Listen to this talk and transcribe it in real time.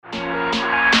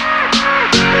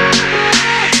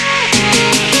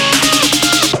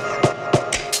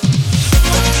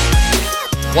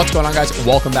What's going on, guys?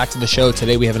 Welcome back to the show.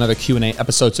 Today we have another Q&A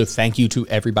episode, so thank you to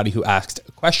everybody who asked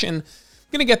a question.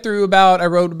 I'm going to get through I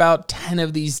wrote about 10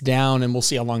 of these down, and we'll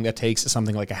see how long that takes. It's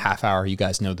something like a half hour. You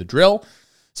guys know the drill.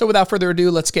 So without further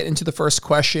ado, let's get into the first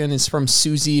question. It's from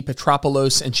Susie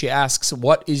Petropoulos, and she asks,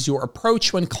 what is your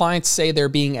approach when clients say they're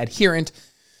being adherent,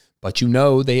 but you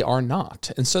know they are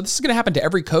not? And so this is going to happen to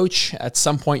every coach. At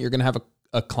some point, you're going to have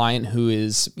a client who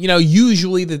is,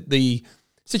 usually the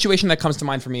situation that comes to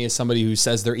mind for me is somebody who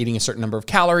says they're eating a certain number of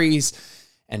calories,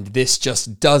 and this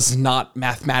just does not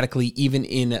mathematically, even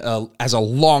as a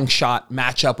long shot,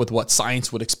 match up with what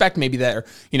science would expect. Maybe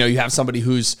you have somebody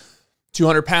who's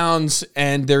 200 pounds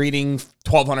and they're eating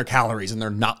 1,200 calories and they're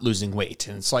not losing weight.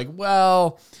 And it's like,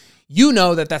 well,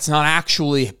 that's not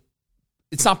actually,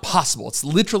 it's not possible. It's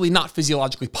literally not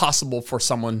physiologically possible for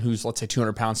someone who's, let's say,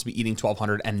 200 pounds to be eating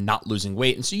 1,200 and not losing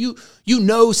weight. And so you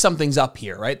know something's up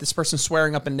here, right? This person's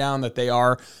swearing up and down that they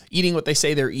are eating what they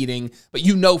say they're eating, but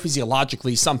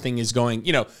physiologically something is going,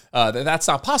 that's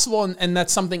not possible, and that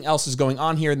something else is going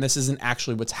on here, and this isn't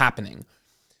actually what's happening.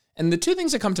 And the two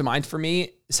things that come to mind for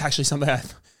me is actually something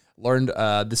I've learned,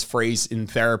 this phrase in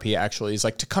therapy actually, is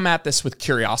like to come at this with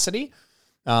curiosity.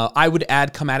 I would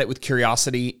add come at it with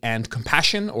curiosity and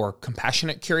compassion, or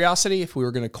compassionate curiosity, if we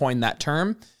were going to coin that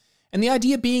term. And the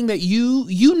idea being that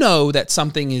you know that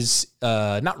something is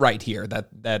not right here,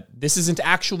 that this isn't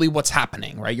actually what's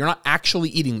happening, right? You're not actually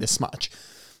eating this much.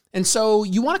 And so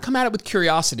you want to come at it with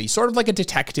curiosity, sort of like a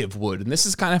detective would. And this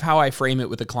is kind of how I frame it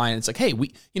with a client. It's like, hey,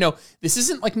 this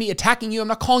isn't like me attacking you. I'm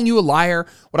not calling you a liar.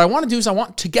 What I want to do is I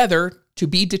want together to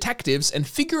be detectives and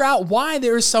figure out why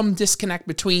there is some disconnect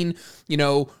between,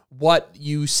 what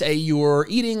you say you're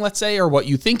eating, let's say, or what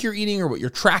you think you're eating, or what you're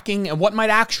tracking, and what might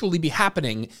actually be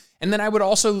happening. And then I would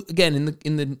also, again,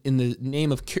 in the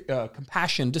name of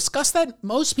compassion, discuss that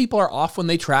most people are off when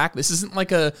they track. This isn't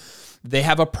like they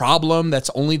have a problem that's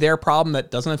only their problem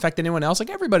that doesn't affect anyone else. Like,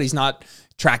 everybody's not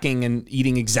tracking and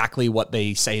eating exactly what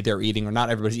they say they're eating, or not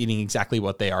everybody's eating exactly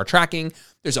what they are tracking.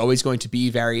 There's always going to be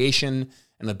variation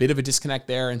and a bit of a disconnect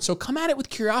there. And so come at it with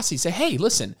curiosity. Say, hey,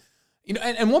 listen,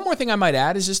 and one more thing I might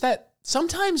add is just that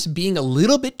sometimes being a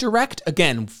little bit direct,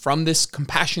 again, from this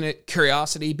compassionate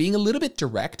curiosity, being a little bit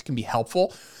direct can be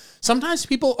helpful. Sometimes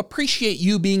people appreciate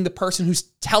you being the person who's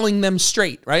telling them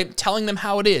straight, right? Telling them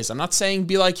how it is. I'm not saying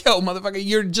be like, yo, motherfucker,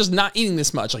 you're just not eating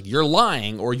this much. Like, you're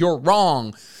lying or you're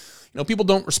wrong. People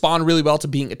don't respond really well to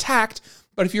being attacked.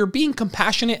 But if you're being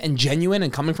compassionate and genuine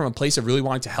and coming from a place of really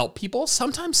wanting to help people,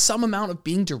 sometimes some amount of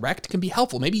being direct can be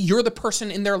helpful. Maybe you're the person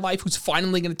in their life who's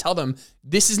finally going to tell them,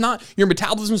 your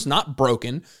metabolism is not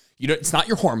broken. It's not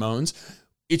your hormones.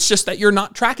 It's just that you're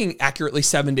not tracking accurately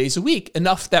 7 days a week,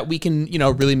 enough that we can,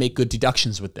 really make good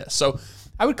deductions with this. So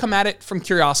I would come at it from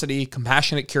curiosity,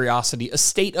 compassionate curiosity, a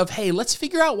state of, hey, let's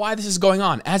figure out why this is going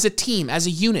on as a team, as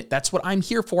a unit. That's what I'm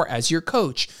here for as your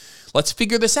coach. Let's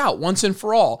figure this out once and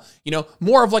for all.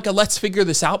 More of like a let's figure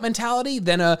this out mentality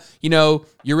than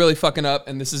you're really fucking up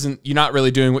and you're not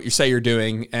really doing what you say you're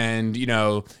doing, and,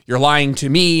 you're lying to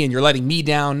me and you're letting me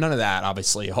down. None of that,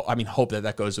 obviously. Hope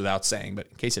that goes without saying, but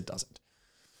in case it doesn't.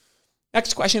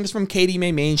 Next question is from Katie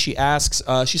May Main. She asks,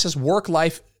 she says,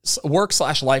 work/life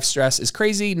stress is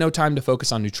crazy. No time to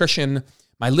focus on nutrition.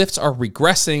 My lifts are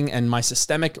regressing and my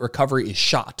systemic recovery is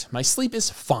shot. My sleep is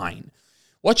fine.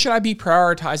 What should I be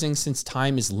prioritizing since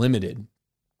time is limited?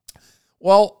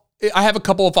 Well, I have a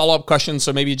couple of follow-up questions,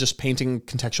 so maybe just painting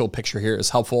contextual picture here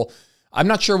is helpful. I'm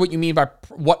not sure what you mean by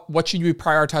what should you be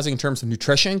prioritizing in terms of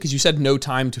nutrition, because you said no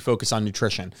time to focus on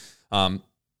nutrition.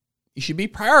 You should be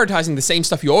prioritizing the same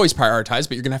stuff you always prioritize,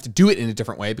 but you're going to have to do it in a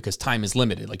different way because time is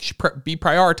limited. Like, you should be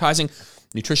prioritizing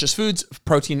nutritious foods,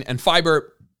 protein and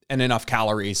fiber, and enough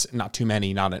calories, not too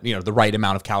many, not the right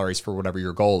amount of calories for whatever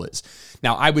your goal is.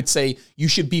 Now, I would say you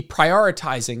should be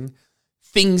prioritizing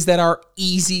things that are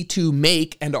easy to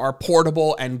make and are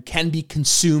portable and can be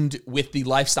consumed with the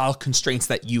lifestyle constraints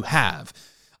that you have.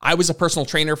 I was a personal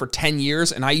trainer for 10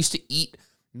 years, and I used to eat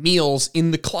meals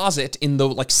in the closet in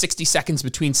the 60 seconds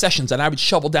between sessions, and I would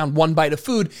shovel down one bite of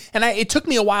food. And it took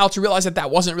me a while to realize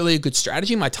that wasn't really a good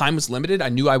strategy. My time was limited. I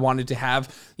knew I wanted to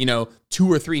have,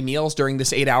 2 or 3 meals during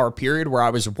this 8-hour period where I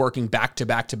was working back to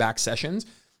back to back sessions.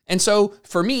 And so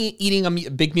for me, eating a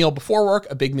big meal before work,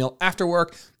 a big meal after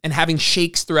work, and having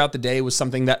shakes throughout the day was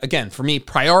something that, again, for me,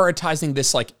 prioritizing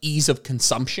this ease of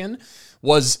consumption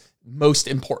was most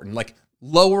important.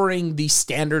 Lowering the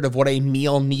standard of what a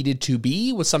meal needed to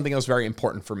be was something that was very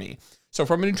important for me. So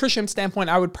from a nutrition standpoint,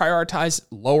 I would prioritize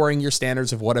lowering your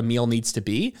standards of what a meal needs to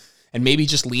be, and maybe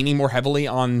just leaning more heavily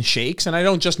on shakes. And I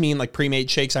don't just mean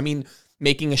pre-made shakes. I mean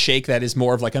making a shake that is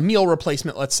more of a meal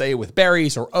replacement, let's say with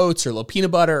berries or oats or low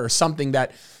peanut butter or something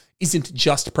that isn't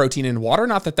just protein and water.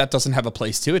 Not that that doesn't have a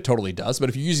place too. It totally does. But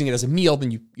if you're using it as a meal,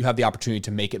 then you have the opportunity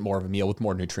to make it more of a meal with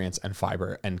more nutrients and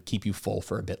fiber and keep you full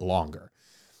for a bit longer.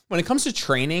 When it comes to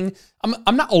training,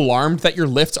 I'm not alarmed that your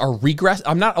lifts are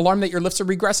I'm not alarmed that your lifts are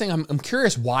regressing. I'm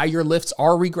curious why your lifts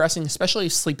are regressing, especially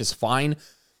if sleep is fine.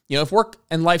 You know, if work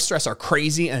and life stress are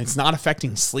crazy and it's not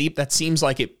affecting sleep, that seems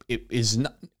like it is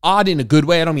not odd in a good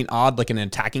way. I don't mean odd like in an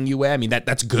attacking you way. I mean,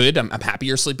 that's good. I'm happy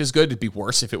your sleep is good. It'd be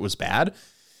worse if it was bad.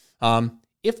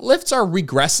 If lifts are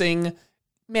regressing,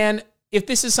 man, if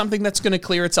this is something that's going to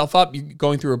clear itself up, you're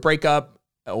going through a breakup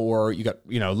or you got,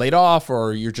 laid off,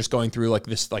 or you're just going through like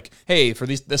this, like, hey, for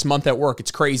this month at work, it's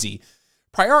crazy.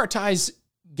 Prioritize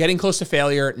getting close to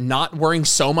failure, not worrying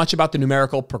so much about the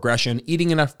numerical progression,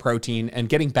 eating enough protein, and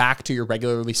getting back to your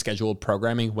regularly scheduled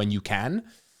programming when you can.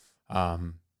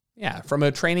 From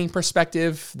a training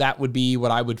perspective, that would be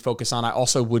what I would focus on. I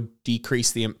also would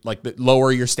decrease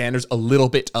lower your standards a little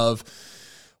bit of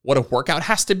what a workout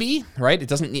has to be, right? It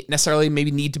doesn't necessarily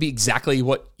maybe need to be exactly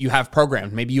what you have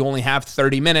programmed. Maybe you only have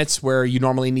 30 minutes where you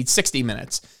normally need 60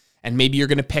 minutes. And maybe you're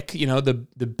going to pick,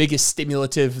 the biggest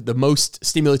the most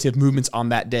stimulative movements on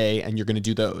that day, and you're going to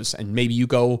do those. And maybe you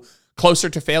go closer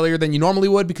to failure than you normally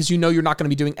would because you're not going to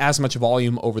be doing as much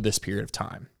volume over this period of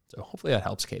time. So hopefully that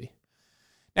helps, Katie.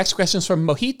 Next question is from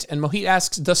Mohit, and Mohit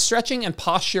asks, does stretching and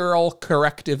postural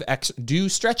corrective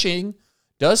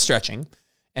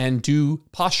and do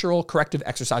postural corrective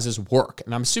exercises work?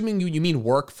 And I'm assuming you mean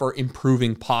work for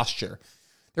improving posture.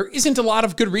 There isn't a lot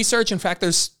of good research. In fact,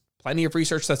 there's plenty of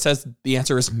research that says the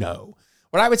answer is no.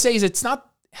 What I would say is it's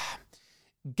not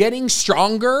getting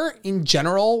stronger in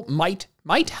general might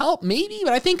help maybe,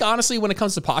 but I think honestly, when it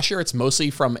comes to posture, it's mostly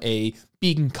from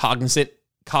being cognizant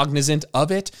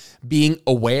of it, being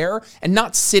aware, and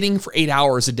not sitting for 8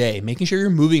 hours a day, making sure you're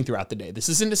moving throughout the day. This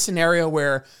isn't a scenario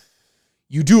where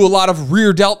you do a lot of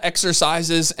rear delt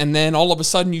exercises and then all of a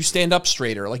sudden you stand up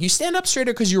straighter. Like you stand up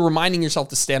straighter because you're reminding yourself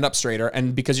to stand up straighter,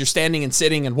 and because you're standing and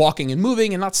sitting and walking and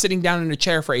moving and not sitting down in a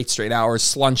chair for 8 straight hours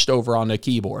slunched over on a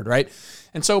keyboard, right?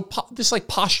 And so this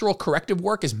postural corrective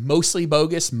work is mostly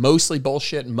bogus, mostly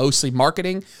bullshit, mostly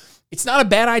marketing. It's not a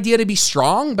bad idea to be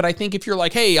strong, but I think if you're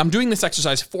like, hey, I'm doing this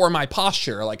exercise for my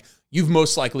posture, like you've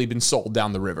most likely been sold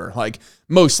down the river. Like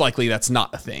most likely that's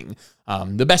not a thing.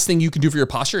 The best thing you can do for your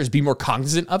posture is be more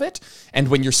cognizant of it. And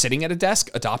when you're sitting at a desk,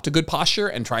 adopt a good posture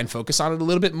and try and focus on it a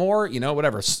little bit more,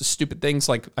 whatever stupid things,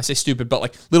 like I say stupid, but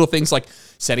like little things like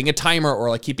setting a timer or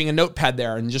like keeping a notepad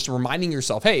there and just reminding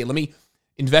yourself, hey, let me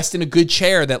invest in a good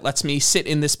chair that lets me sit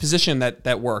in this position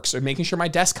that works, or making sure my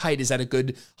desk height is at a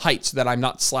good height so that I'm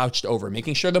not slouched over,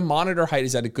 making sure the monitor height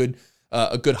is at a good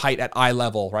height at eye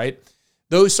level, right?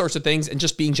 Those sorts of things, and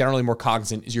just being generally more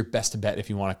cognizant is your best bet if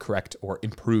you want to correct or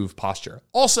improve posture.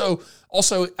 Also,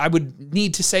 I would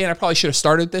need to say, and I probably should have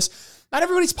started this, not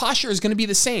everybody's posture is going to be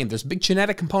the same. There's a big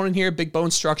genetic component here, big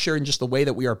bone structure, and just the way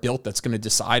that we are built that's going to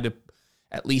decide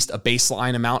at least a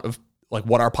baseline amount of like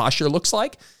what our posture looks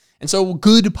like. And so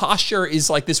good posture is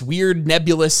like this weird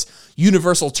nebulous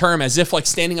universal term, as if like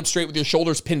standing up straight with your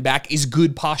shoulders pinned back is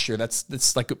good posture.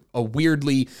 That's like a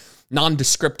weirdly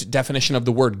nondescript definition of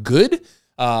the word good.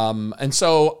 And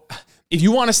so if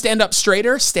you want to stand up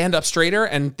straighter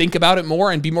and think about it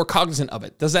more and be more cognizant of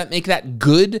it. Does that make that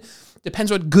good?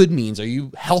 Depends what good means. Are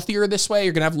you healthier this way?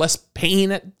 You're going to have less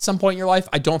pain at some point in your life?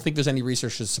 I don't think there's any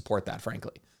research to support that,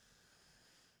 frankly.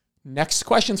 Next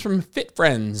question's from Fit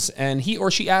Friends, and he or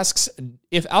she asks,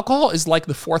 if alcohol is like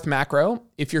the fourth macro,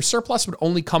 if your surplus would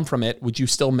only come from it, would you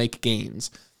still make gains?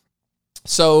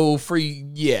 So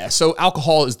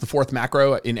alcohol is the fourth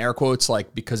macro in air quotes,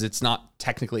 like because it's not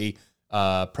technically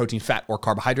protein, fat, or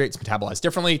carbohydrates metabolized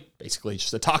differently. Basically,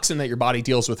 just a toxin that your body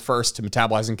deals with first to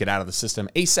metabolize and get out of the system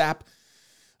ASAP.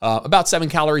 About 7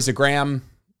 calories a gram,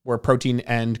 where protein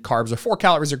and carbs are 4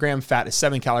 calories a gram, fat is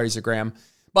 7 calories a gram.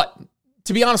 But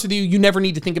to be honest with you, you never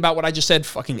need to think about what I just said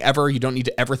fucking ever. You don't need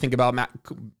to ever think about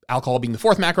alcohol being the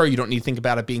fourth macro. You don't need to think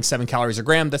about it being 7 calories a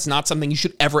gram. That's not something you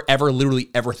should ever,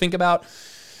 literally ever think about.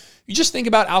 You just think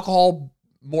about alcohol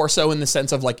more so in the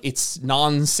sense of like it's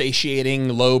non-satiating,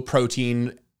 low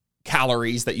protein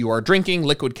calories that you are drinking,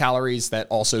 liquid calories that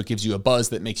also gives you a buzz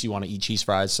that makes you want to eat cheese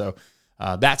fries. So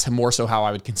that's more so how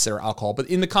I would consider alcohol. But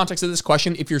in the context of this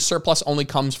question, if your surplus only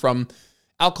comes from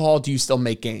alcohol, do you still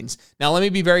make gains? Now, let me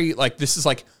be very this is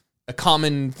like a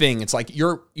common thing. It's like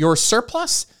your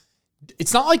surplus,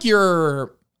 it's not like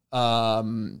your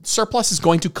surplus is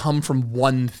going to come from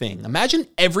one thing. Imagine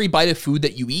every bite of food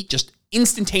that you eat just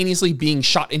instantaneously being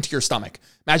shot into your stomach.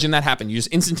 Imagine that happened. You just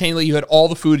instantaneously, you had all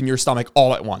the food in your stomach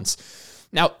all at once.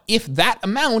 Now, if that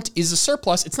amount is a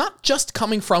surplus, it's not just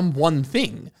coming from one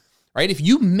thing, right? If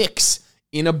you mix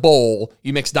in a bowl,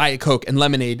 you mix Diet Coke and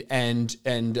lemonade and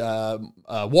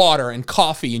water and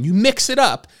coffee, and you mix it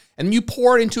up, and you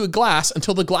pour it into a glass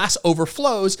until the glass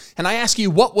overflows, and I ask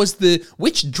you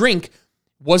which drink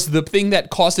was the thing that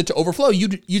caused it to overflow,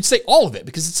 you'd say all of it,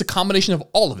 because it's a combination of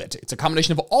all of it. It's a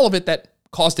combination of all of it that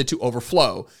caused it to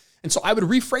overflow. And so I would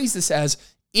rephrase this as,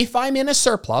 if I'm in a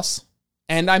surplus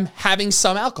and I'm having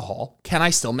some alcohol, can I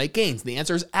still make gains? The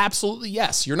answer is absolutely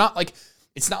yes.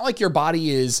 It's not like your body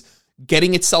is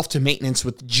getting itself to maintenance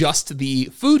with just the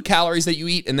food calories that you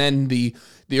eat, and then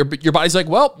your body's like,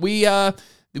 well,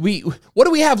 what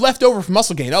do we have left over for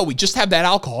muscle gain? Oh, we just have that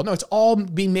alcohol. No, it's all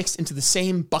being mixed into the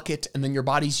same bucket, and then your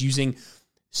body's using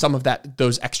some of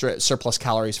those extra surplus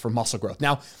calories for muscle growth.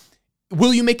 Now,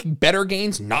 will you make better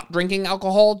gains not drinking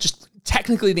alcohol? Just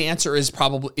technically the answer is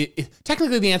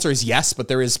yes, but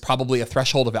there is probably a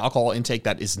threshold of alcohol intake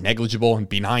that is negligible and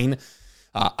benign.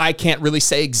 I can't really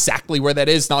say exactly where that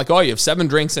is. It's not like, oh, you have 7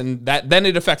 drinks and then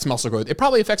it affects muscle growth. It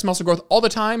probably affects muscle growth all the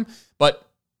time, but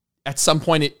at some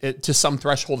point, to some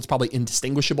threshold, it's probably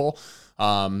indistinguishable.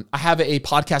 I have a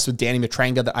podcast with Danny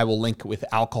Matranga that I will link with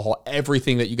alcohol.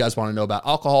 Everything that you guys want to know about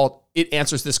alcohol, it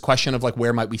answers this question of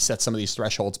where might we set some of these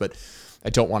thresholds, but I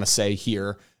don't want to say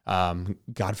here,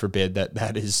 God forbid,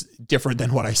 that is different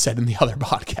than what I said in the other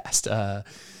podcast.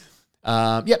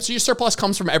 So your surplus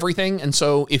comes from everything. And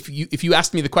so if you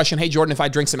asked me the question, hey, Jordan, if I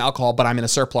drink some alcohol, but I'm in a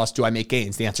surplus, do I make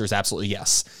gains? The answer is absolutely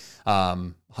yes.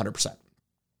 100%.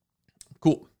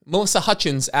 Cool. Melissa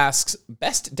Hutchins asks,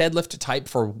 best deadlift type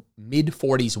for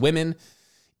mid-40s women.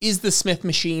 Is the Smith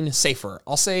machine safer?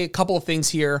 I'll say a couple of things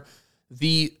here.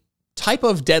 The type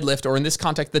of deadlift, or in this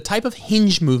context, the type of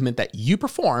hinge movement that you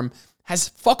perform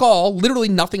has literally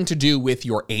nothing to do with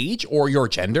your age or your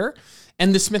gender.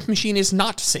 And the Smith machine is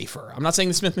not safer. I'm not saying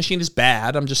the Smith machine is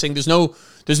bad. I'm just saying there's no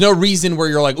reason where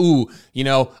you're like, ooh,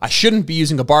 I shouldn't be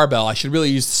using a barbell. I should really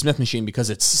use the Smith machine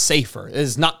because it's safer. It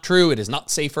is not true. It is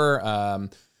not safer.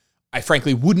 I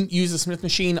frankly wouldn't use the Smith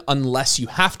machine unless you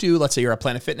have to. Let's say you're at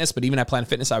Planet Fitness, but even at Planet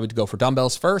Fitness, I would go for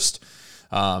dumbbells first.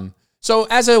 So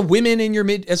as a woman in your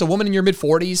mid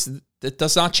 40s, that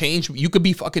does not change. You could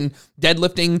be fucking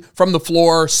deadlifting from the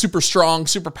floor, super strong,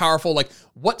 super powerful.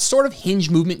 What sort of hinge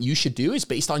movement you should do is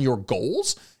based on your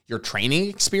goals, your training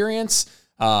experience,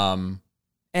 and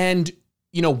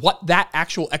what that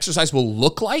actual exercise will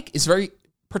look like is very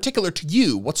particular to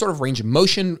you. What sort of range of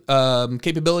motion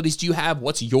capabilities do you have?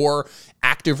 What's your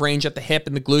active range at the hip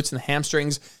and the glutes and the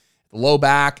hamstrings, the low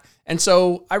back? And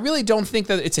so I really don't think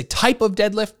that it's a type of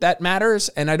deadlift that matters,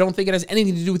 and I don't think it has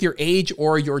anything to do with your age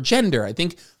or your gender. I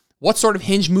think what sort of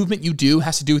hinge movement you do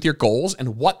has to do with your goals,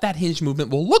 and what that hinge movement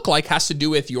will look like has to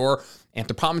do with your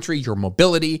anthropometry, your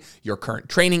mobility, your current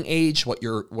training age, what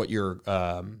you're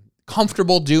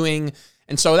comfortable doing.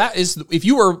 And so that is, if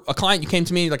you were a client, you came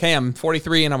to me like, hey, I'm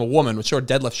 43 and I'm a woman, what sort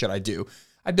of deadlift should I do?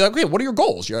 I'd be like, okay, what are your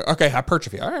goals? You're like, okay,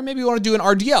 hypertrophy. All right, maybe you want to do an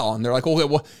RDL. And they're like,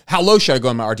 well, how low should I go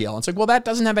in my RDL? And it's like, well, that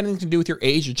doesn't have anything to do with your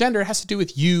age or gender. It has to do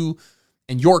with you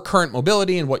and your current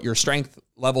mobility and what your strength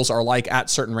levels are like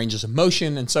at certain ranges of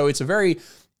motion. And so it's a very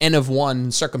N of one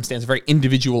circumstance, a very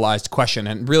individualized question,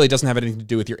 and really doesn't have anything to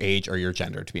do with your age or your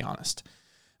gender, to be honest.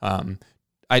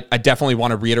 I definitely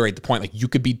want to reiterate the point. You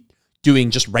could be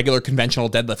doing just regular conventional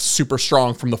deadlifts super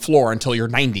strong from the floor until you're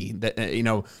 90.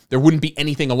 There wouldn't be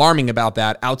anything alarming about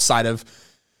that outside of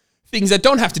things that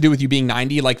don't have to do with you being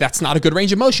 90, like that's not a good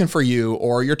range of motion for you,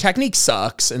 or your technique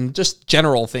sucks, and just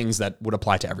general things that would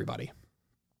apply to everybody.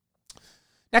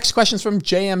 Next question is from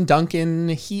JM Duncan.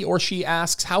 He or she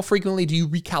asks, how frequently do you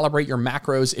recalibrate your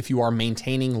macros if you are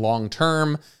maintaining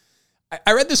long-term?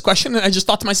 I read this question and I just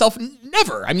thought to myself,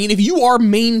 never. I mean, if you are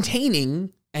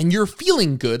maintaining and you're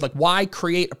feeling good, why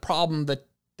create a problem that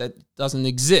doesn't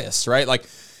exist, right?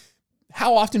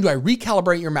 How often do I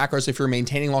recalibrate your macros if you're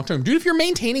maintaining long-term? Dude, if you're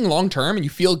maintaining long-term and you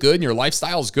feel good and your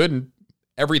lifestyle is good and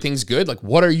everything's good,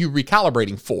 what are you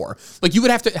recalibrating for? You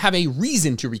would have to have a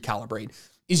reason to recalibrate.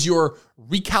 Is your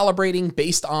recalibrating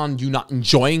based on you not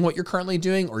enjoying what you're currently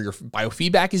doing, or your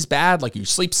biofeedback is bad, your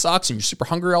sleep sucks and you're super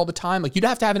hungry all the time? You'd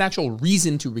have to have an actual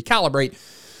reason to recalibrate.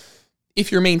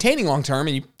 If you're maintaining long-term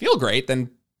and you feel great, then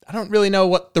I don't really know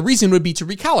what the reason would be to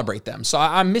recalibrate them. So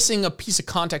I'm missing a piece of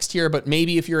context here, but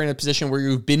maybe if you're in a position where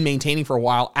you've been maintaining for a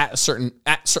while at certain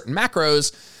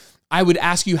macros, I would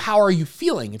ask you, how are you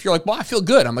feeling? If you're like, well, I feel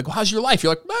good. I'm like, well, how's your life?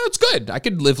 You're like, well, it's good. I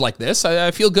could live like this.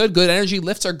 I feel good. Good energy,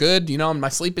 lifts are good. My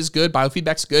sleep is good.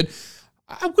 Biofeedback's good.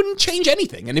 I wouldn't change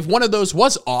anything. And if one of those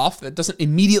was off, that doesn't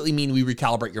immediately mean we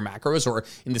recalibrate your macros, or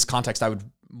in this context, I would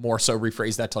more so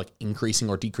rephrase that to increasing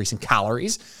or decreasing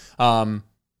calories.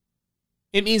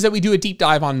 It means that we do a deep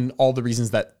dive on all the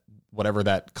reasons that whatever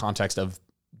that context of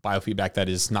biofeedback that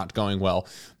is not going well.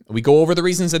 We go over the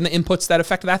reasons and the inputs that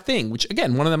affect that thing, which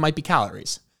again, one of them might be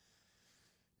calories.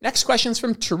 Next question is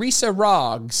from Teresa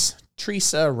Roggs.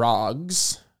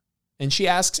 And she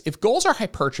asks, if goals are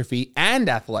hypertrophy and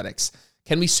athletics,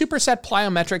 can we superset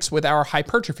plyometrics with our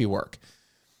hypertrophy work?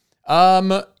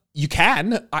 You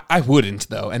can. I wouldn't,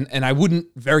 though. And I wouldn't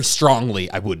very strongly.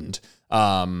 I wouldn't.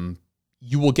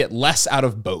 You will get less out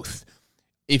of both.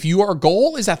 If your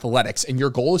goal is athletics and your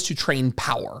goal is to train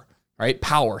power, right?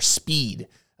 Power, speed,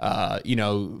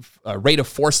 rate of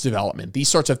force development, these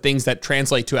sorts of things that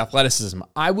translate to athleticism,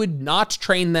 I would not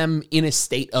train them in a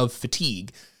state of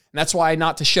fatigue. And that's why,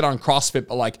 not to shit on CrossFit,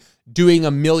 but like doing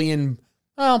a million,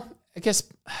 well, I guess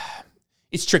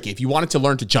it's tricky. If you wanted to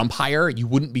learn to jump higher, you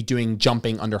wouldn't be doing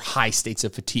jumping under high states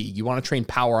of fatigue. You want to train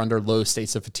power under low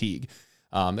states of fatigue.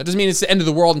 That doesn't mean it's the end of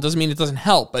the world and doesn't mean it doesn't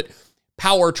help, but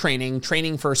power training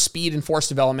for speed and force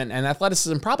development and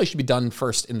athleticism probably should be done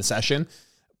first in the session.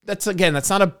 That's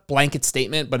not a blanket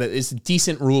statement, but it is a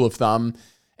decent rule of thumb.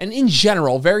 And in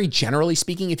general, very generally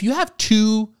speaking, if you have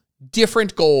two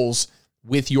different goals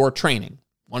with your training,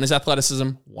 one is athleticism,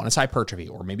 one is hypertrophy,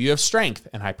 or maybe you have strength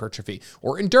and hypertrophy,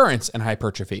 or endurance and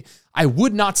hypertrophy, I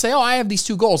would not say, I have these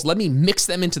two goals, let me mix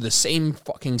them into the same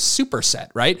fucking superset,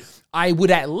 right? I would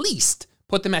at least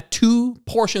put them at two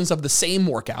portions of the same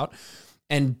workout.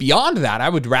 And beyond that, I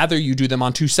would rather you do them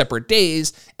on 2 separate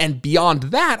days. And beyond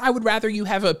that, I would rather you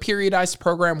have a periodized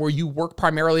program where you work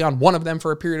primarily on one of them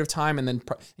for a period of time, and then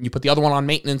you put the other one on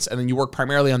maintenance, and then you work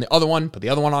primarily on the other one, put the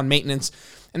other one on maintenance.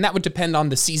 And that would depend on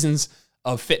the seasons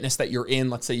of fitness that you're in.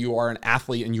 Let's say you are an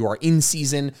athlete and you are in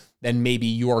season, then maybe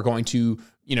you are going to,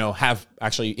 have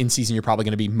actually in season, you're probably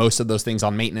going to be most of those things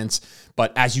on maintenance.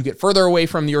 But as you get further away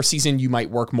from your season, you might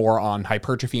work more on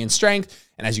hypertrophy and strength.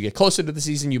 And as you get closer to the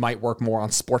season, you might work more on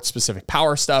sports specific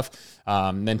power stuff,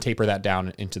 then taper that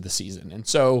down into the season. And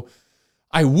so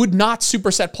I would not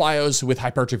superset plyos with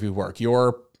hypertrophy work.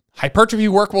 Your hypertrophy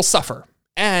work will suffer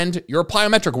and your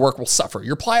plyometric work will suffer.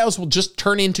 Your plyos will just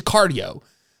turn into cardio.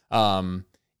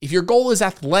 If your goal is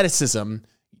athleticism,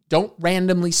 don't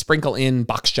randomly sprinkle in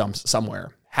box jumps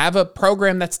somewhere. Have a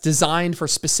program that's designed for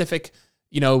specific,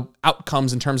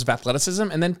 outcomes in terms of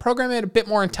athleticism, and then program it a bit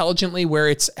more intelligently where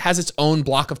it has its own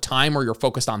block of time where you're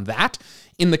focused on that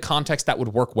in the context that would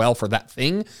work well for that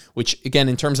thing, which again,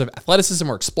 in terms of athleticism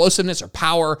or explosiveness or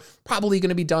power, probably going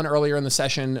to be done earlier in the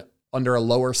session under a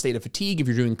lower state of fatigue. If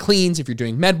you're doing cleans, if you're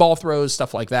doing med ball throws,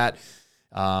 stuff like that.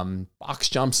 Box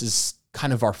jumps is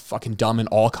kind of are fucking dumb in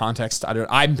all contexts.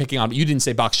 I'm picking on, you didn't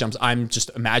say box jumps. I'm just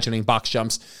imagining box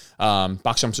jumps.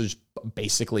 Box jumps are just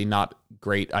basically not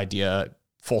great idea,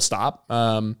 full stop.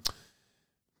 I'm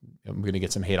going to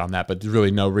get some hate on that, but there's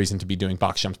really no reason to be doing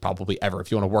box jumps probably ever.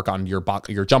 If you want to work on your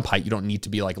jump height, you don't need to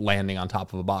be like landing on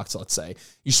top of a box, let's say.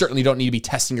 You certainly don't need to be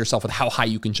testing yourself with how high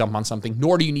you can jump on something,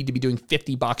 nor do you need to be doing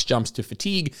 50 box jumps to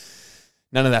fatigue.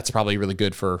 None of that's probably really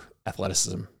good for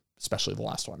athleticism, especially the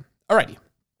last one. Alrighty.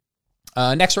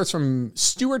 Next word's from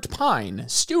Stuart Pine.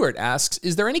 Stuart asks,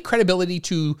 is there any credibility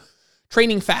to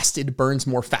training fasted burns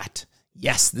more fat?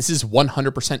 Yes, this is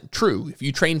 100% true. If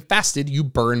you train fasted, you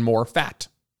burn more fat.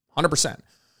 100%.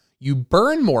 You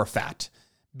burn more fat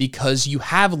because you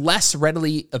have less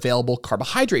readily available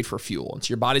carbohydrate for fuel. And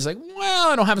so your body's like,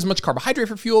 well, I don't have as much carbohydrate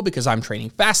for fuel because I'm training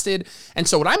fasted. And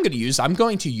so what I'm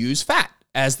going to use fat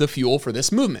as the fuel for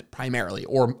this movement primarily,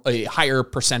 or a higher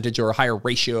percentage or a higher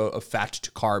ratio of fat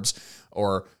to carbs,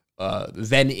 or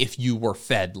than if you were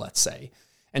fed, let's say.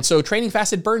 And so training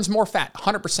fasted burns more fat,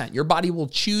 100%. Your body will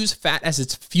choose fat as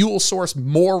its fuel source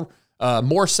more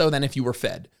so than if you were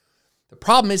fed. The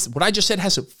problem is what I just said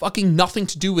has fucking nothing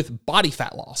to do with body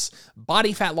fat loss.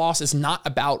 Body fat loss is not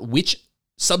about which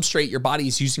substrate your body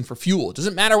is using for fuel. It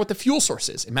doesn't matter what the fuel source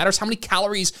is. It matters how many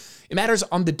calories. It matters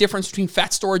on the difference between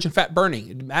fat storage and fat burning.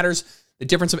 It matters the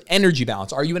difference of energy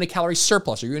balance. Are you in a calorie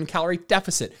surplus? Are you in a calorie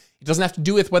deficit? It doesn't have to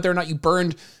do with whether or not you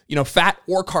burned, fat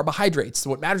or carbohydrates. So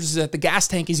what matters is that the gas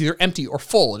tank is either empty or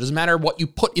full. It doesn't matter what you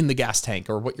put in the gas tank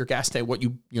or what your gas tank,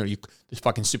 this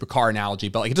fucking supercar analogy,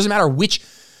 but it doesn't matter which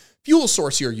fuel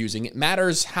source you're using. It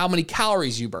matters how many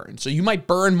calories you burn. So you might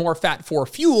burn more fat for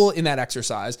fuel in that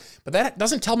exercise, but that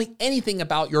doesn't tell me anything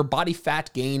about your body fat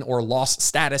gain or loss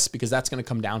status, because that's going to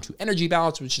come down to energy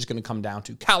balance, which is going to come down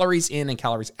to calories in and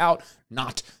calories out,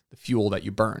 not the fuel that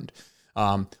you burned.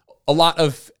 A lot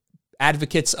of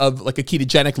advocates of like a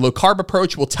ketogenic low carb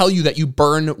approach will tell you that you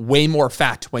burn way more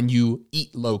fat when you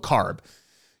eat low carb.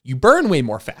 You burn way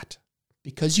more fat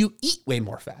because you eat way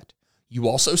more fat. You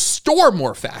also store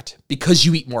more fat because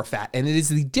you eat more fat. And it is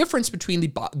the difference between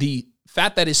the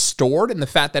fat that is stored and the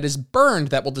fat that is burned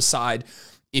that will decide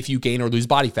if you gain or lose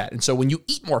body fat. And so when you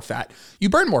eat more fat, you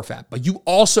burn more fat, but you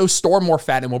also store more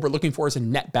fat. And what we're looking for is a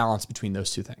net balance between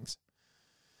those two things.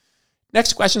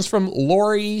 Next question is from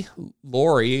Laura,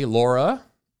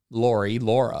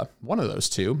 one of those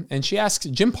two. And she asks,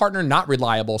 gym partner not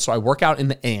reliable, so I work out in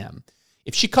the AM.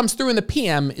 If she comes through in the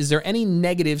PM, is there any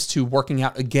negatives to working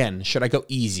out again? Should I go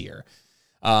easier?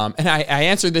 And I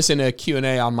answered this in a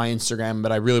Q&A on my Instagram,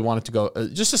 but I really wanted to go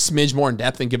just a smidge more in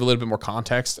depth and give a little bit more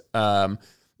context. The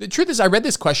truth is, I read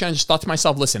this question and just thought to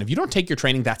myself, listen, if you don't take your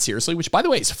training that seriously, which by the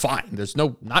way is fine. There's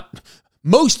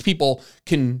most people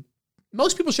should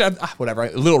have,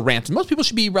 a little rant. Most people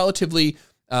should be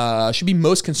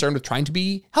most concerned with trying to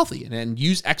be healthy and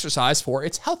use exercise for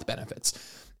its health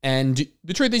benefits. And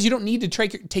the truth is, you don't need to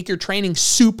take your training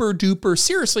super duper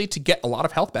seriously to get a lot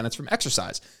of health benefits from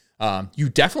exercise. You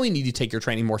definitely need to take your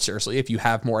training more seriously if you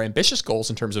have more ambitious goals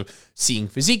in terms of seeing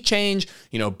physique change,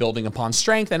 building upon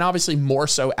strength, and obviously more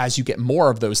so as you get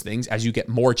more of those things, as you get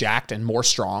more jacked and more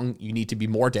strong, you need to be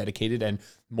more dedicated and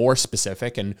more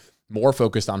specific and more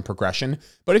focused on progression.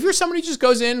 But if you're somebody who just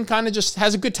goes in, kind of just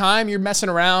has a good time, you're messing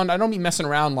around. I don't mean messing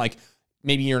around like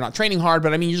maybe you're not training hard,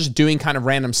 but I mean, you're just doing kind of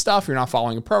random stuff. You're not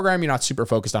following a program. You're not super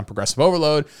focused on progressive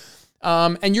overload.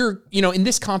 And you're, in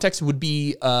this context would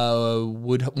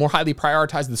more highly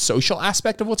prioritize the social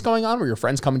aspect of what's going on, where your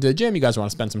friends come into the gym, you guys want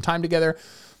to spend some time together.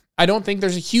 I don't think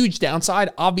there's a huge downside.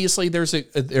 Obviously,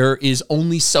 there is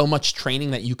only so much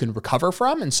training that you can recover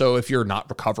from. And so if you're not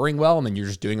recovering well, and then you're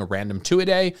just doing a random 2 a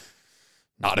day,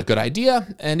 not a good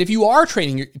idea. And if you are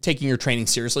taking your training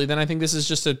seriously, then I think this is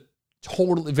just a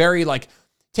totally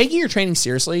taking your training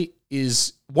seriously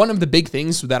is one of the big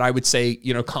things that I would say,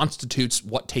 constitutes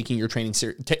what taking your training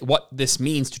what this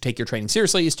means to take your training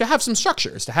seriously is to have some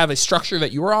structures, to have a structure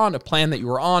that you are on, a plan that you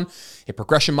are on, a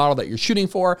progression model that you're shooting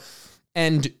for.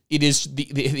 And it is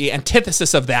the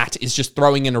antithesis of that is just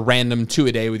throwing in a random 2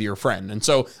 a day with your friend. And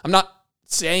so I'm not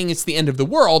saying it's the end of the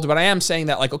world, but I am saying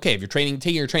that okay, if you're taking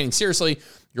your training seriously,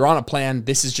 you're on a plan,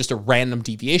 this is just a random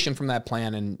deviation from that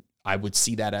plan. And I would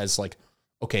see that as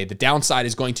okay, the downside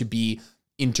is going to be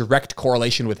in direct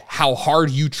correlation with how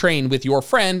hard you train with your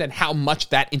friend and how much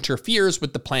that interferes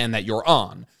with the plan that you're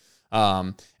on.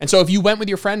 And so if you went with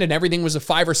your friend and everything was a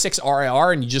 5 or 6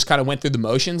 RIR and you just kind of went through the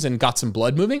motions and got some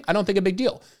blood moving, I don't think a big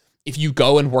deal. If you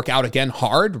go and work out again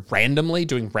hard, randomly,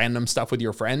 doing random stuff with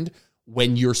your friend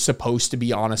when you're supposed to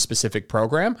be on a specific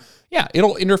program, yeah,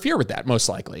 it'll interfere with that most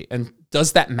likely. And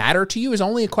does that matter to you is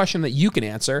only a question that you can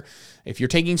answer. If you're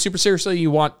taking super seriously,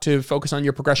 you want to focus on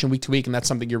your progression week to week, and that's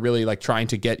something you're really trying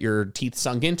to get your teeth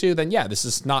sunk into, then yeah, this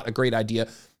is not a great idea.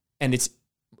 And it's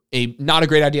not a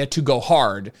great idea to go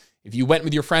hard. If you went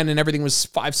with your friend and everything was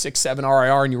 5, 6, 7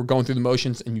 RIR and you were going through the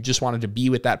motions and you just wanted to be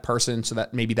with that person so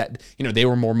that maybe that, they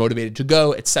were more motivated to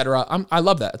go, etc. I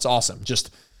love that. It's awesome.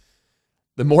 Just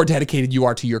the more dedicated you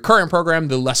are to your current program,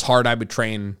 the less hard I would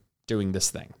train doing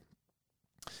this thing.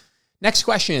 Last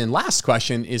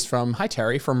question is from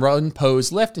Terry from Run,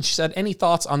 Pose, Lift. And she said, any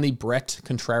thoughts on the Brett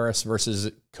Contreras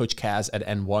versus Coach Kaz at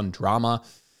N1 drama?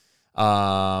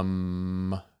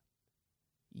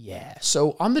 Yeah.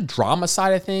 So on the drama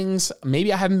side of things,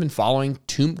 maybe I haven't been following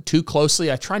too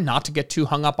closely. I try not to get too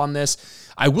hung up on this.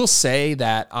 I will say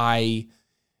that I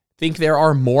think there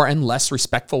are more and less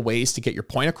respectful ways to get your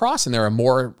point across, and there are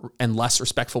more and less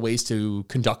respectful ways to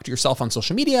conduct yourself on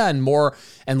social media, and more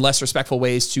and less respectful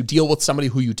ways to deal with somebody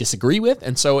who you disagree with.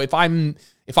 And so if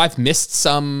I've missed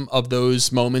some of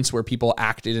those moments where people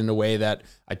acted in a way that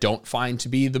I don't find to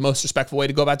be the most respectful way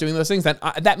to go about doing those things, then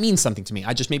that means something to me.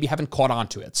 I just maybe haven't caught on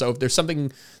to it. So if there's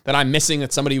something that I'm missing,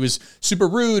 that somebody was super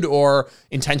rude or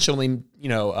intentionally,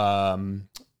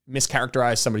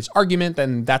 mischaracterize somebody's argument,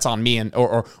 then that's on me, and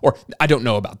or I don't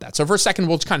know about that. So for a second,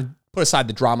 we'll just kind of put aside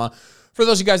the drama. For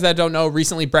those of you guys that don't know,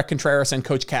 recently Brett Contreras and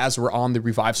Coach Kaz were on the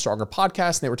Revive Stronger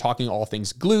podcast, and they were talking all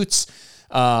things glutes.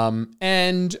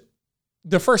 And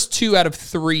the first 2 out of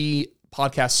 3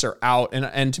 podcasts are out.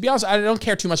 And to be honest, I don't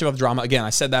care too much about the drama. Again, I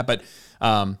said that, but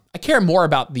I care more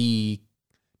about the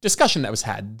discussion that was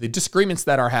had, the disagreements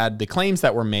that are had, the claims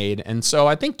that were made. And so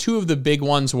I think 2 of the big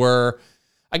ones were,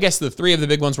 I guess the 3 of the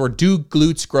big ones were, do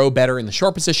glutes grow better in the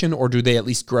short position, or do they at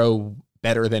least grow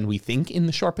better than we think in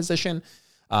the short position?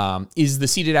 Is the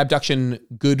seated abduction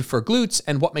good for glutes,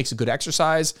 and what makes a good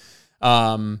exercise?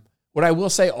 What I will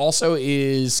say also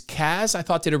is Kaz, I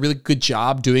thought, did a really good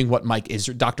job doing what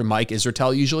Dr. Mike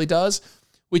Israetel usually does,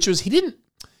 which was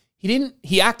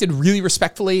he acted really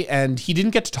respectfully, and he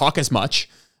didn't get to talk as much.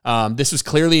 This was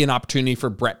clearly an opportunity for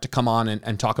Brett to come on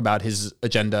and talk about his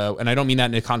agenda. And I don't mean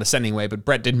that in a condescending way, but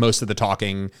Brett did most of the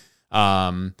talking.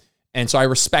 And so I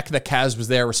respect that Kaz was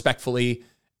there respectfully.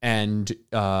 and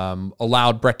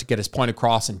allowed Brett to get his point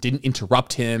across and didn't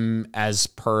interrupt him as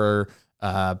per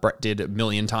Brett did a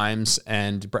million times.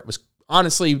 And Brett was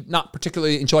honestly not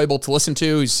particularly enjoyable to listen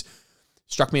to. He's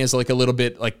struck me as like a little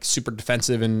bit like super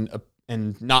defensive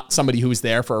and not somebody who was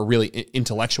there for a really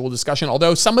intellectual discussion.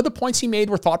 Although some of the points he made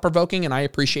were thought-provoking, and I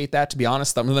appreciate that, to be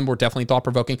honest. Some of them were definitely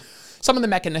thought-provoking. Some of the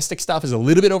mechanistic stuff is a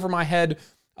little bit over my head.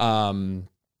 Some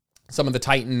of the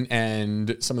Titan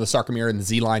and some of the Sarkomere and the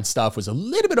Z-line stuff was a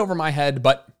little bit over my head,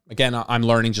 but again, I'm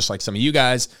learning just like some of you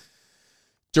guys.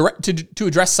 To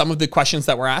address some of the questions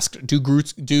that were asked, do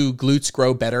glutes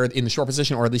grow better in the short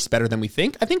position, or at least better than we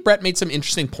think? I think Brett made some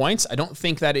interesting points. I don't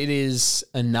think that it is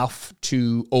enough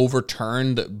to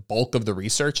overturn the bulk of the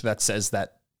research that says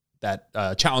that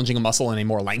challenging a muscle in a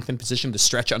more lengthened position to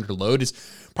stretch under load is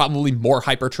probably more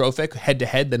hypertrophic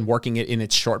head-to-head than working it in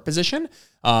its short position.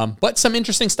 But some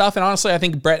interesting stuff. And honestly, I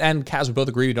think Brett and Kaz would both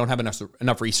agree we don't have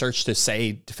enough research to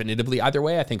say definitively either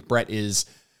way. I think Brett is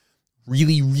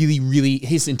really,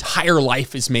 his entire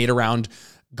life is made around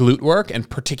glute work, and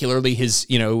particularly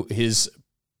his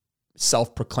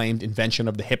self-proclaimed invention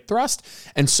of the hip thrust.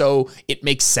 And so it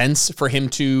makes sense for him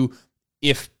to,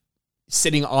 if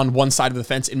sitting on one side of the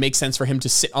fence, it makes sense for him to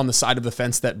sit on the side of the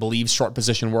fence that believes short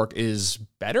position work is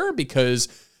better, because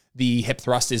the hip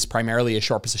thrust is primarily a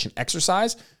short position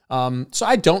exercise. So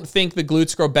I don't think the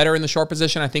glutes grow better in the short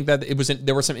position. I think that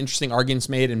there were some interesting arguments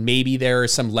made, and maybe there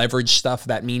is some leverage stuff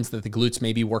that means that the glutes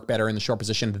maybe work better in the short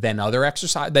position than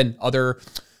other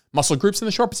muscle groups in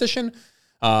the short position.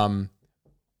 But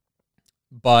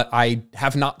I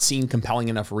have not seen compelling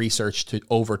enough research to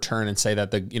overturn and say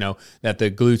that the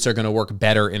glutes are going to work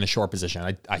better in a short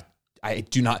position. I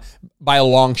do not, by a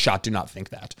long shot, do not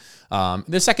think that.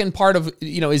 The second part of,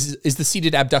 is the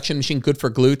seated abduction machine good for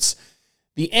glutes?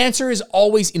 The answer is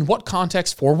always in what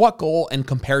context, for what goal, and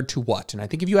compared to what. And I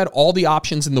think if you had all the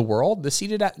options in the world, the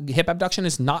seated hip abduction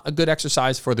is not a good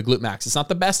exercise for the glute max. It's not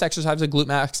the best exercise of glute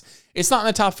max. It's not in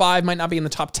the top 5, might not be in the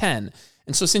top 10.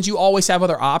 And so since you always have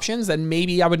other options, then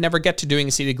maybe I would never get to doing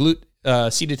a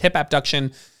seated hip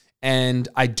abduction. And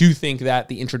I do think that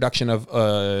the introduction of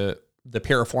the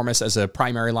piriformis as a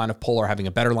primary line of pull, or having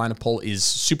a better line of pull, is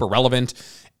super relevant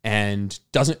and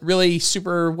doesn't really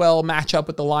super well match up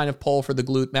with the line of pull for the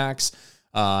glute max.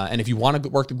 And if you want to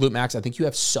work the glute max, I think you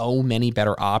have so many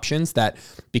better options that,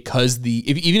 because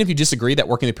even if you disagree that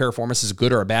working the piriformis is a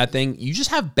good or a bad thing, you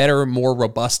just have better, more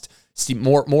robust,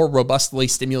 more robustly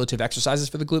stimulative exercises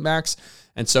for the glute max.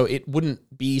 And so it wouldn't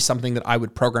be something that I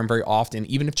would program very often,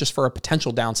 even if just for a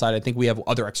potential downside. I think we have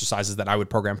other exercises that I would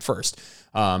program first.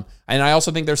 And I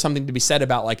also think there's something to be said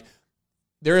about, like,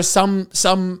 there is some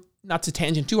not to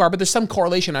tangent too hard, but there's some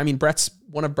correlation. I mean,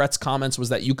 one of Brett's comments was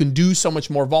that you can do so much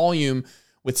more volume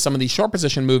with some of these short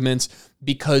position movements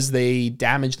because they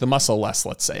damage the muscle less,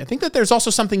 let's say. I think that there's also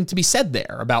something to be said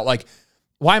there about, like,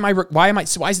 why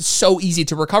is it so easy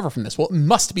to recover from this? Well, it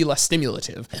must be less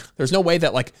stimulative. There's no way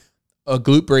that, like, a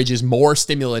glute bridge is more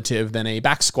stimulative than a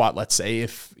back squat, let's say,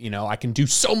 if, I can do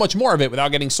so much more of it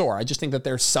without getting sore. I just think that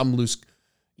there's some loose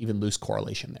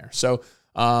correlation there. So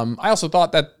I also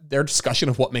thought that their discussion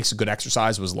of what makes a good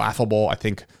exercise was laughable. I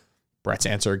think Brett's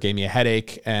answer gave me a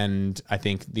headache, and I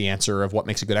think the answer of what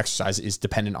makes a good exercise is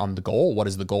dependent on the goal. What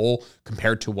is the goal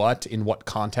compared to what, in what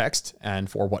context, and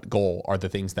for what goal are the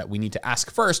things that we need to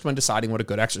ask first when deciding what a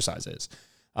good exercise is.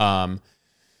 I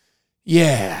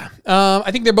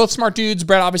think they're both smart dudes.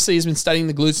 Brett obviously has been studying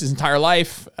the glutes his entire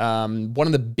life. One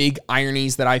of the big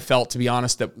ironies that I felt, to be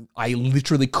honest, that I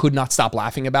literally could not stop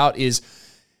laughing about is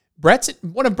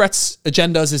one of Brett's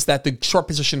agendas is that the short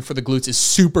position for the glutes is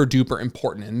super duper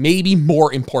important, and maybe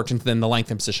more important than the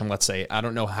lengthened position, let's say. I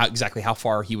don't know exactly how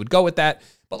far he would go with that,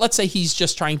 but let's say he's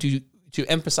just trying to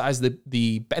emphasize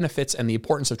the benefits and the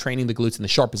importance of training the glutes in the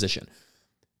short position.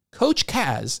 Coach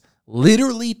Kaz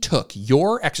literally took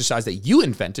your exercise that you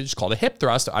invented, it's called a hip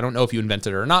thrust. I don't know if you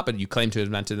invented it or not, but you claim to have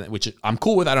invented it, which I'm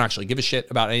cool with. I don't actually give a shit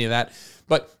about any of that.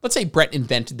 But let's say Brett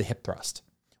invented the hip thrust,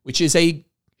 which is a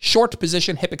short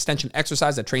position hip extension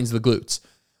exercise that trains the glutes.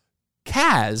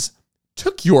 Kaz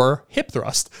took your hip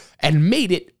thrust and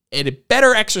made it a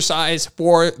better exercise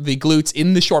for the glutes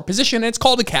in the short position, and it's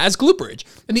called a Kaz glute bridge.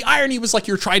 And the irony was, like,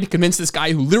 you're trying to convince this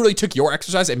guy who literally took your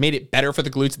exercise and made it better for the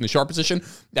glutes in the short position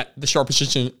that the short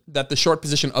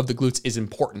position of the glutes is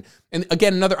important. And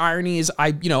again, another irony is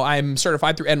I'm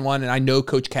certified through N1, and I know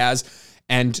Coach Kaz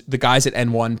and the guys at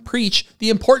N1 preach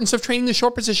the importance of training the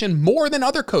short position more than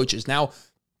other coaches. Now,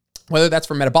 whether that's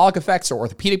for metabolic effects or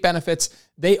orthopedic benefits,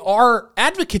 they are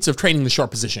advocates of training the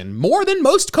short position more than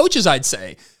most coaches, I'd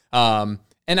say. And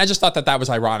I just thought that was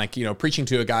ironic, preaching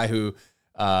to a guy who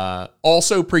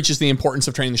also preaches the importance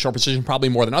of training the short position probably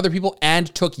more than other people,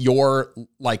 and took your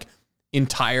like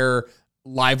entire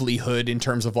livelihood in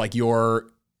terms of like your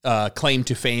claim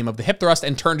to fame of the hip thrust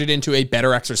and turned it into a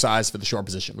better exercise for the short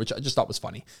position, which I just thought was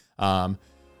funny. Yeah.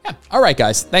 All right,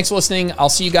 guys. Thanks for listening. I'll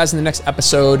see you guys in the next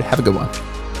episode. Have a good one.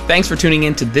 Thanks for tuning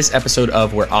in to this episode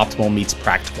of Where Optimal Meets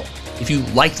Practical. If you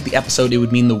liked the episode, it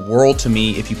would mean the world to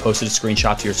me if you posted a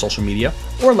screenshot to your social media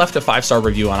or left a 5-star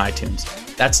review on iTunes.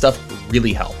 That stuff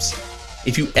really helps.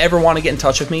 If you ever want to get in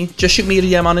touch with me, just shoot me a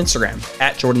DM on Instagram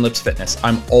 @JordanLipsFitness.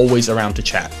 I'm always around to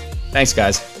chat. Thanks,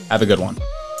 guys. Have a good one.